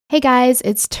Hey guys,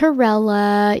 it's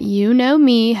Torella. You know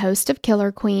me, host of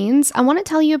Killer Queens. I want to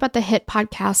tell you about the hit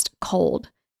podcast Cold.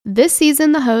 This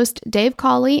season, the host, Dave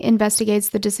Cawley, investigates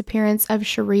the disappearance of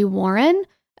Sheree Warren,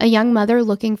 a young mother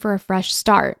looking for a fresh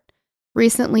start.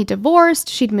 Recently divorced,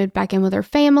 she'd moved back in with her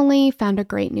family, found a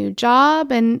great new job,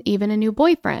 and even a new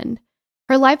boyfriend.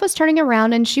 Her life was turning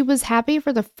around and she was happy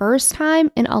for the first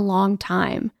time in a long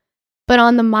time. But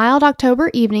on the mild October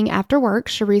evening after work,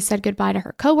 Sheree said goodbye to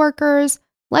her coworkers,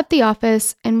 left the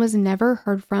office, and was never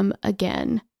heard from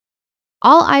again.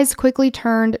 All eyes quickly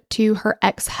turned to her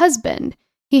ex-husband.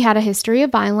 He had a history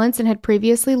of violence and had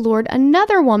previously lured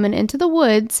another woman into the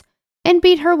woods and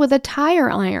beat her with a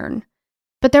tire iron.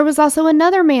 But there was also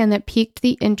another man that piqued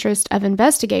the interest of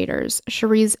investigators,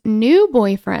 Sheree's new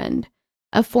boyfriend,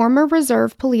 a former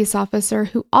reserve police officer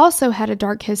who also had a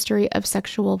dark history of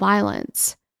sexual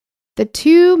violence. The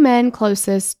two men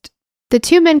closest to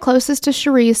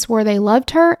Sheree swore they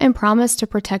loved her and promised to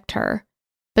protect her.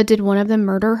 But did one of them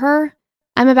murder her?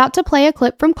 I'm about to play a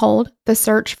clip from Cold, The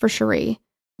Search for Sheree.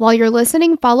 While you're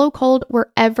listening, follow Cold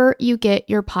wherever you get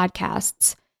your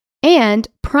podcasts. And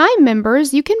Prime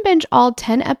members, you can binge all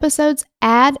 10 episodes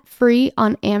ad-free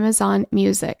on Amazon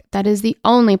Music. That is the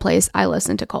only place I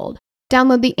listen to Cold.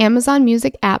 Download the Amazon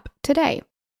Music app today.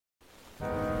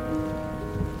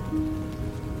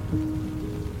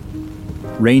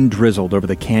 Rain drizzled over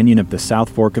the canyon of the South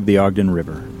Fork of the Ogden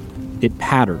River. It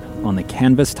pattered on the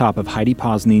canvas top of Heidi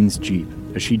Posnan's Jeep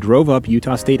as she drove up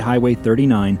Utah State Highway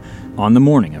 39 on the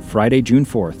morning of Friday, June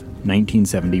 4th,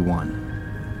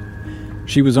 1971.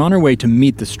 She was on her way to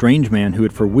meet the strange man who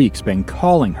had for weeks been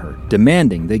calling her,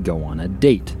 demanding they go on a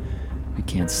date. You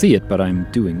can't see it, but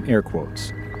I'm doing air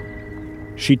quotes.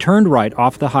 She turned right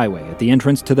off the highway at the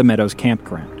entrance to the Meadows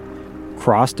campground,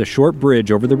 crossed a short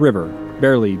bridge over the river,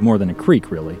 barely more than a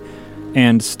creek, really,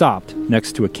 and stopped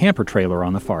next to a camper trailer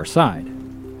on the far side.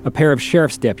 A pair of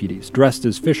sheriff's deputies dressed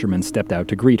as fishermen stepped out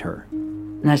to greet her.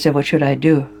 And I said, "What should I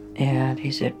do?" And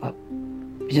he said, "Well,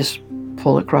 just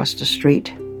pull across the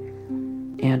street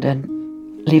and then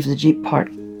leave the Jeep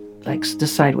parked like the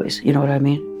sideways, you know what I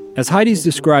mean?" As Heidi's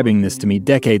describing this to me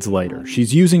decades later,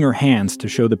 she's using her hands to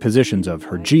show the positions of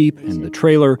her Jeep and the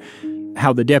trailer,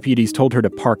 how the deputies told her to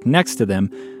park next to them,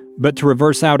 but to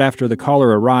reverse out after the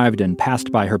caller arrived and passed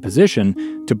by her position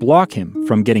to block him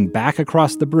from getting back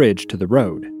across the bridge to the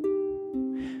road.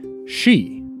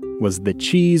 She was the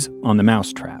cheese on the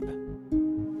mousetrap.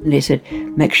 And they said,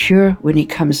 "Make sure when he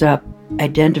comes up,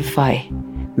 make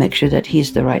sure that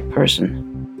he's the right person."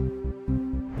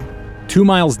 2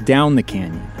 miles down the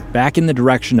canyon, back in the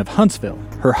direction of Huntsville,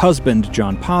 her husband,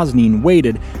 John Posnan,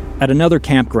 waited at another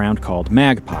campground called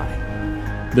Magpie.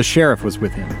 The sheriff was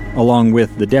with him, along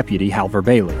with the deputy, Halver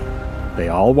Bailey. They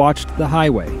all watched the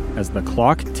highway as the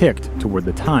clock ticked toward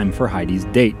the time for Heidi's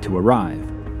date to arrive.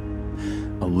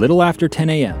 A little after 10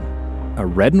 a.m., a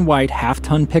red and white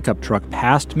half-ton pickup truck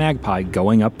passed Magpie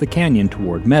going up the canyon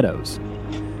toward Meadows.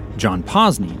 John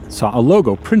Posnan saw a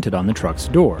logo printed on the truck's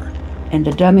door. And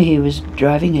the dummy, he was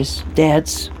driving his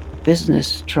dad's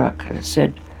business truck. It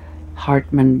said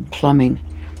Hartman Plumbing.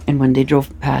 And when they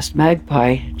drove past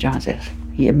Magpie, John said,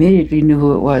 he immediately knew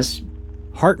who it was.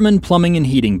 Hartman Plumbing and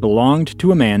Heating belonged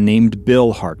to a man named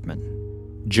Bill Hartman.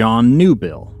 John knew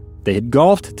Bill. They had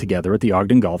golfed together at the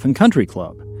Ogden Golf and Country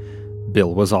Club.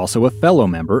 Bill was also a fellow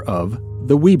member of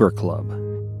the Weber Club.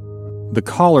 The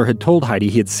caller had told Heidi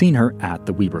he had seen her at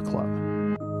the Weber Club.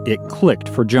 It clicked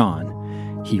for John.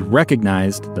 He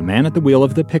recognized the man at the wheel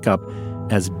of the pickup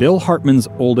as Bill Hartman's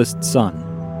oldest son,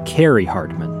 Kerry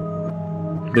Hartman.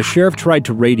 The sheriff tried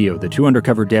to radio the two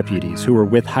undercover deputies who were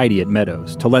with Heidi at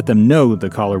Meadows to let them know the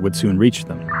caller would soon reach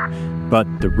them. But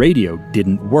the radio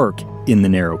didn't work in the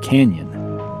narrow canyon.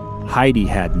 Heidi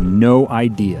had no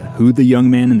idea who the young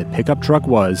man in the pickup truck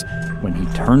was when he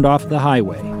turned off the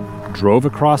highway, drove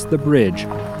across the bridge,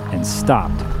 and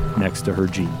stopped next to her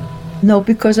Jeep. No,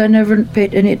 because I never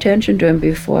paid any attention to him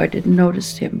before. I didn't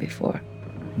notice him before.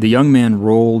 The young man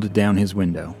rolled down his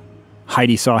window.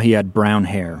 Heidi saw he had brown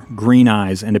hair, green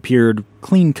eyes, and appeared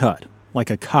clean-cut, like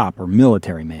a cop or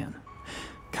military man.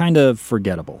 Kind of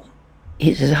forgettable.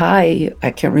 He says, "Hi,"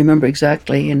 I can't remember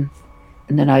exactly, and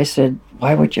then I said,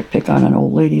 "Why would you pick on an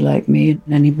old lady like me?" And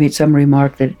then he made some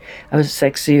remark that I was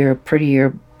sexier,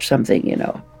 prettier, something, you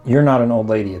know. You're not an old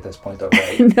lady at this point, though,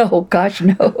 right? No, gosh,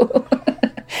 no.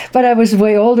 But I was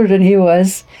way older than he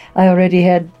was. I already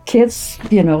had kids,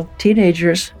 you know,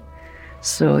 teenagers.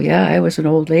 So, yeah, I was an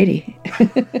old lady.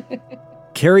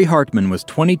 Kerry Hartman was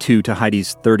 22 to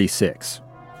Heidi's 36.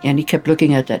 And he kept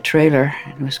looking at that trailer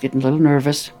and was getting a little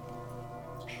nervous.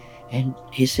 And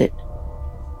he said,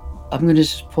 "I'm going to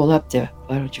just pull up there.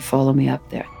 Why don't you follow me up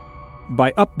there?"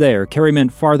 By up there, Carrie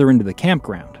meant farther into the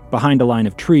campground, behind a line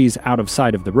of trees out of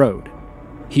sight of the road.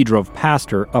 He drove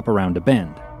past her up around a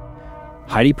bend.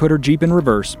 Heidi put her Jeep in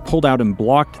reverse, pulled out and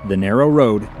blocked the narrow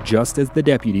road just as the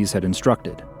deputies had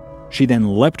instructed. She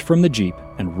then leapt from the Jeep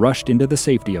and rushed into the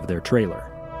safety of their trailer.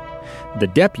 The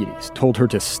deputies told her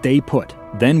to stay put,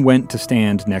 then went to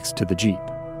stand next to the Jeep.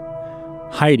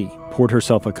 Heidi poured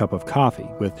herself a cup of coffee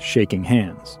with shaking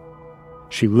hands.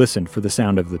 She listened for the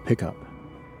sound of the pickup.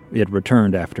 It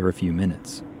returned after a few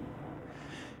minutes.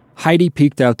 Heidi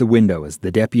peeked out the window as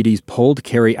the deputies pulled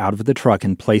Carrie out of the truck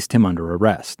and placed him under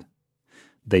arrest.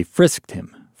 They frisked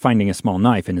him, finding a small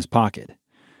knife in his pocket.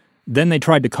 Then they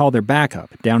tried to call their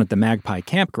backup down at the Magpie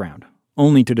campground,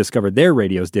 only to discover their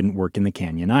radios didn't work in the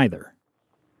canyon either.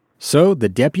 So the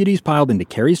deputies piled into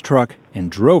Carrie's truck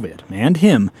and drove it, and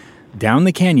him, down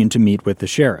the canyon to meet with the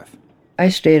sheriff. I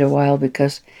stayed a while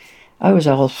because I was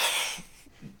all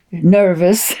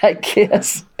nervous, I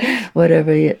guess.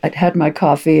 Whatever. I'd had my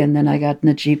coffee, and then I got in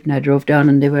the Jeep and I drove down,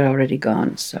 and they were already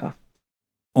gone, so.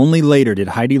 Only later did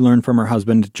Heidi learn from her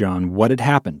husband, John, what had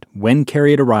happened when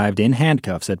Carrie had arrived in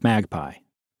handcuffs at Magpie.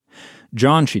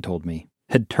 John, she told me,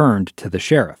 had turned to the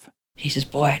sheriff. He says,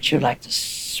 boy, I'd sure like to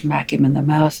smack him in the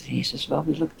mouth. And he says, well,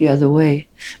 we looked the other way.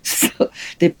 So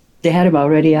they had him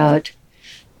already out,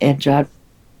 and John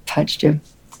punched him.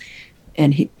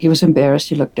 And he was embarrassed.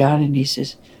 He looked down and he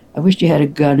says, I wish you had a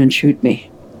gun and shoot me.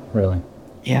 Really?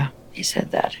 Yeah, he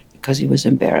said that because he was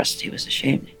embarrassed. He was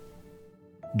ashamed.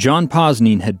 John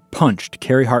Posnine had punched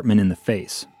Carrie Hartman in the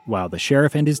face, while the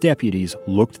sheriff and his deputies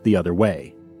looked the other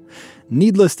way.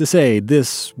 Needless to say,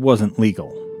 this wasn't legal.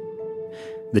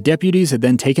 The deputies had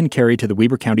then taken Carrie to the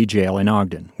Weber County Jail in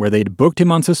Ogden, where they'd booked him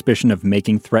on suspicion of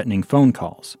making threatening phone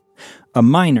calls. A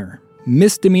minor,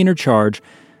 misdemeanor charge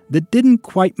that didn't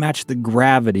quite match the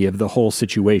gravity of the whole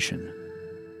situation.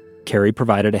 Carrie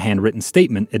provided a handwritten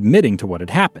statement admitting to what had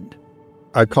happened.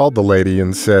 I called the lady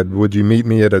and said, would you meet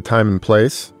me at a time and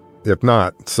place? If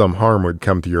not, some harm would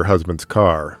come to your husband's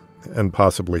car, and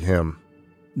possibly him.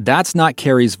 That's not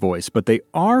Carrie's voice, but they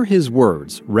are his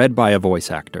words, read by a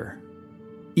voice actor.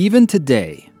 Even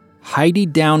today, Heidi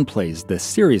downplays the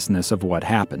seriousness of what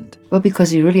happened. Well,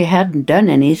 because he really hadn't done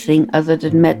anything other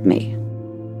than met me.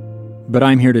 But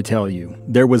I'm here to tell you,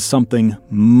 there was something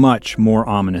much more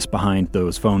ominous behind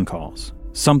those phone calls.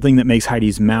 Something that makes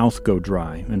Heidi's mouth go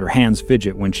dry and her hands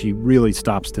fidget when she really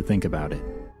stops to think about it.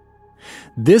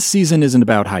 This season isn't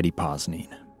about Heidi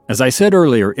Posnine. As I said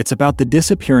earlier, it's about the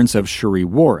disappearance of Sheree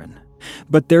Warren.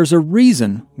 But there's a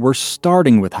reason we're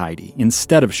starting with Heidi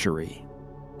instead of Sheree.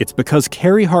 It's because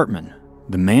Carrie Hartman,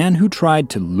 the man who tried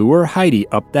to lure Heidi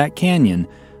up that canyon,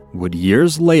 would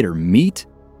years later meet,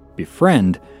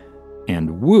 befriend,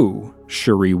 and woo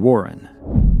Sheree Warren.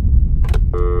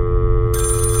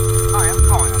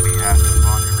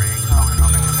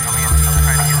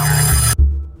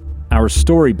 Our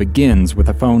story begins with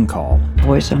a phone call. The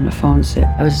voice on the phone said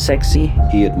I was sexy.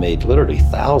 He had made literally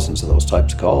thousands of those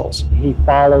types of calls. He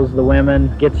follows the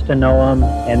women, gets to know them,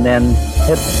 and then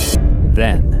hits them.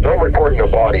 Then, no reporting a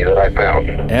body that I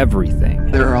found.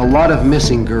 Everything There are a lot of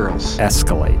missing girls.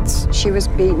 Escalates. She was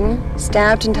beaten,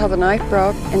 stabbed until the knife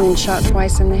broke, and then shot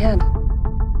twice in the head.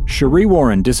 Sheree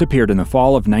Warren disappeared in the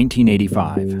fall of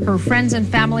 1985. Her friends and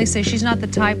family say she's not the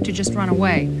type to just run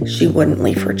away. She wouldn't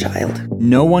leave her child.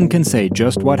 No one can say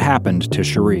just what happened to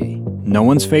Sheree. No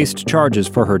one's faced charges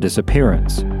for her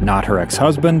disappearance. Not her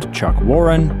ex-husband, Chuck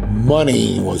Warren.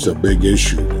 Money was a big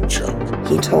issue to Chuck.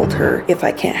 He told her, if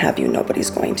I can't have you, nobody's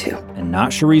going to. And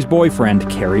not Sheree's boyfriend,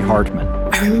 Carrie Hartman.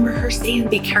 I remember her saying,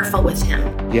 be careful with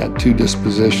him. He had two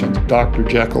dispositions, Dr.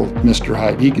 Jekyll, Mr.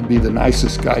 Hyde. He could be the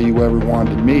nicest guy you ever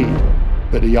wanted to meet,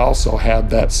 but he also had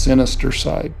that sinister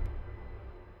side.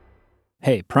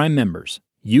 Hey, Prime members,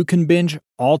 you can binge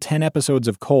all 10 episodes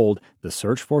of Cold, The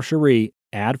Search for Sheree,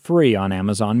 ad-free on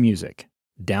Amazon Music.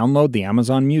 Download the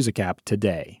Amazon Music app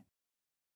today.